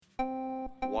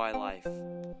Why Life?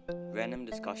 Random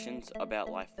discussions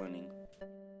about life learning.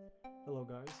 Hello,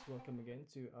 guys. Welcome again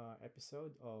to our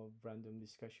episode of Random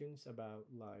Discussions about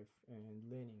Life and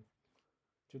Learning.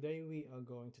 Today, we are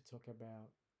going to talk about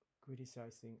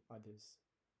criticizing others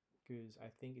because I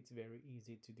think it's very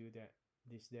easy to do that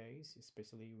these days,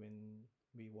 especially when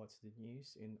we watch the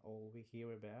news and all we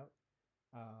hear about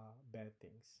are bad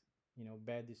things.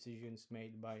 Bad decisions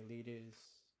made by leaders,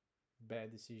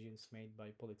 bad decisions made by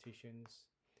politicians.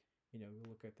 We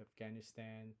look at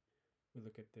Afghanistan, we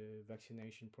look at the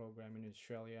vaccination program in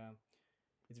Australia.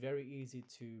 It's very easy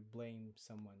to blame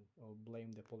someone or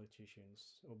blame the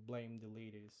politicians or blame the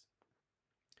leaders.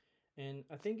 And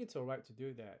I think it's all right to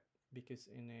do that because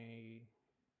in a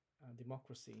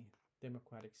democracy,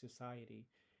 democratic society,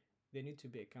 they need to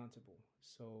be accountable.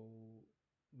 So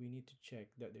we need to check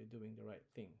that they're doing the right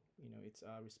thing. It's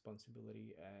our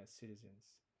responsibility as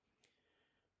citizens.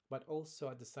 But also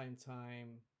at the same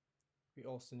time, we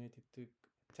also need to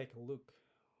take a look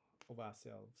of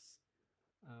ourselves.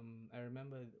 I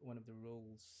remember one of the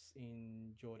rules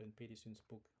in Jordan Peterson's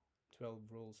book, 12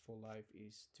 Rules for Life,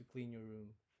 is to clean your room.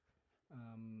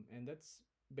 And that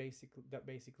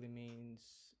basically means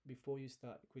before you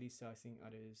start criticizing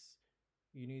others,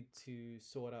 you need to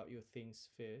sort out your things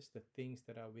first, the things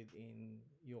that are within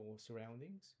your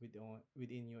surroundings,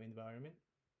 within your environment,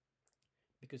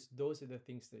 because those are the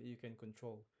things that you can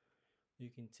control. You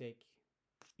can take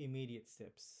immediate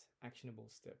steps, actionable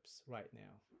steps right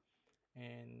now.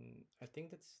 And I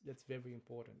think that's very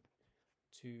important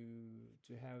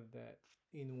to have that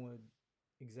inward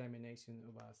examination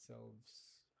of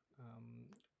ourselves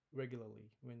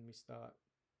regularly when we start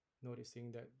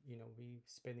noticing that we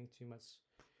spending too much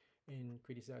in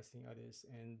criticizing others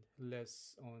and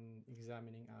less on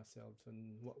examining ourselves on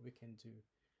what we can do,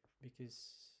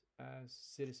 because as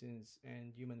citizens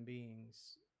and human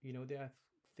beings, there are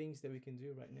things that we can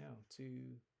do right now to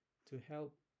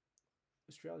help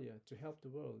Australia, to help the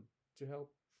world, to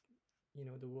help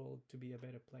the world to be a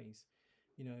better place.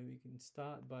 We can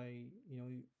start by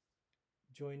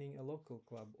joining a local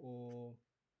club or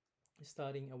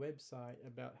starting a website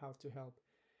about how to help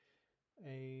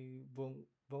a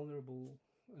vulnerable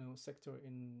sector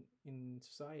in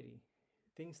society,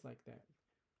 things like that.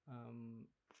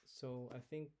 So I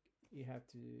think you have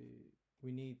to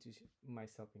we need to,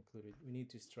 myself included, we need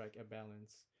to strike a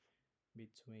balance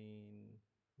between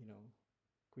you know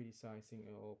criticizing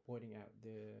or pointing out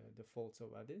the faults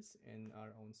of others and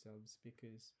our own selves,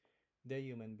 because they're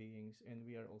human beings and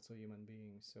we are also human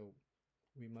beings. So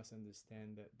we must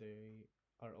understand that they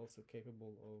are also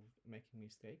capable of making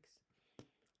mistakes.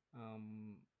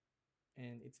 um,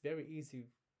 and it's very easy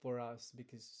for us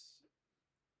because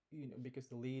because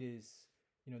the leaders,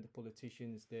 the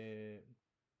politicians, they're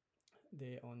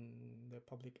on the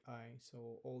public eye,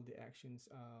 so all the actions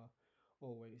are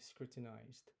always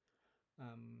scrutinized.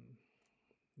 um,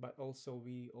 but also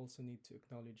we also need to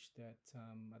acknowledge that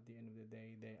at the end of the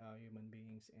day they are human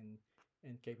beings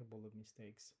and capable of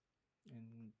mistakes.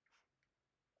 And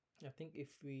I think if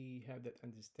we have that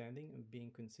understanding of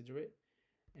being considerate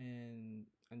and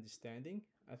understanding,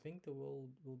 I think the world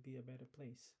will be a better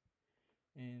place.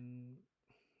 And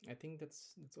I think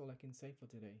that's all I can say for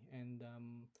today. And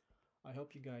I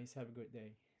hope you guys have a good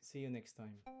day. See you next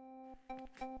time.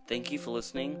 Thank you for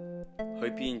listening.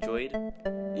 Hope you enjoyed.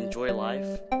 Enjoy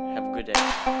life. Have a good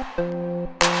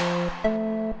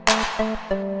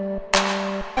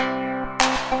day.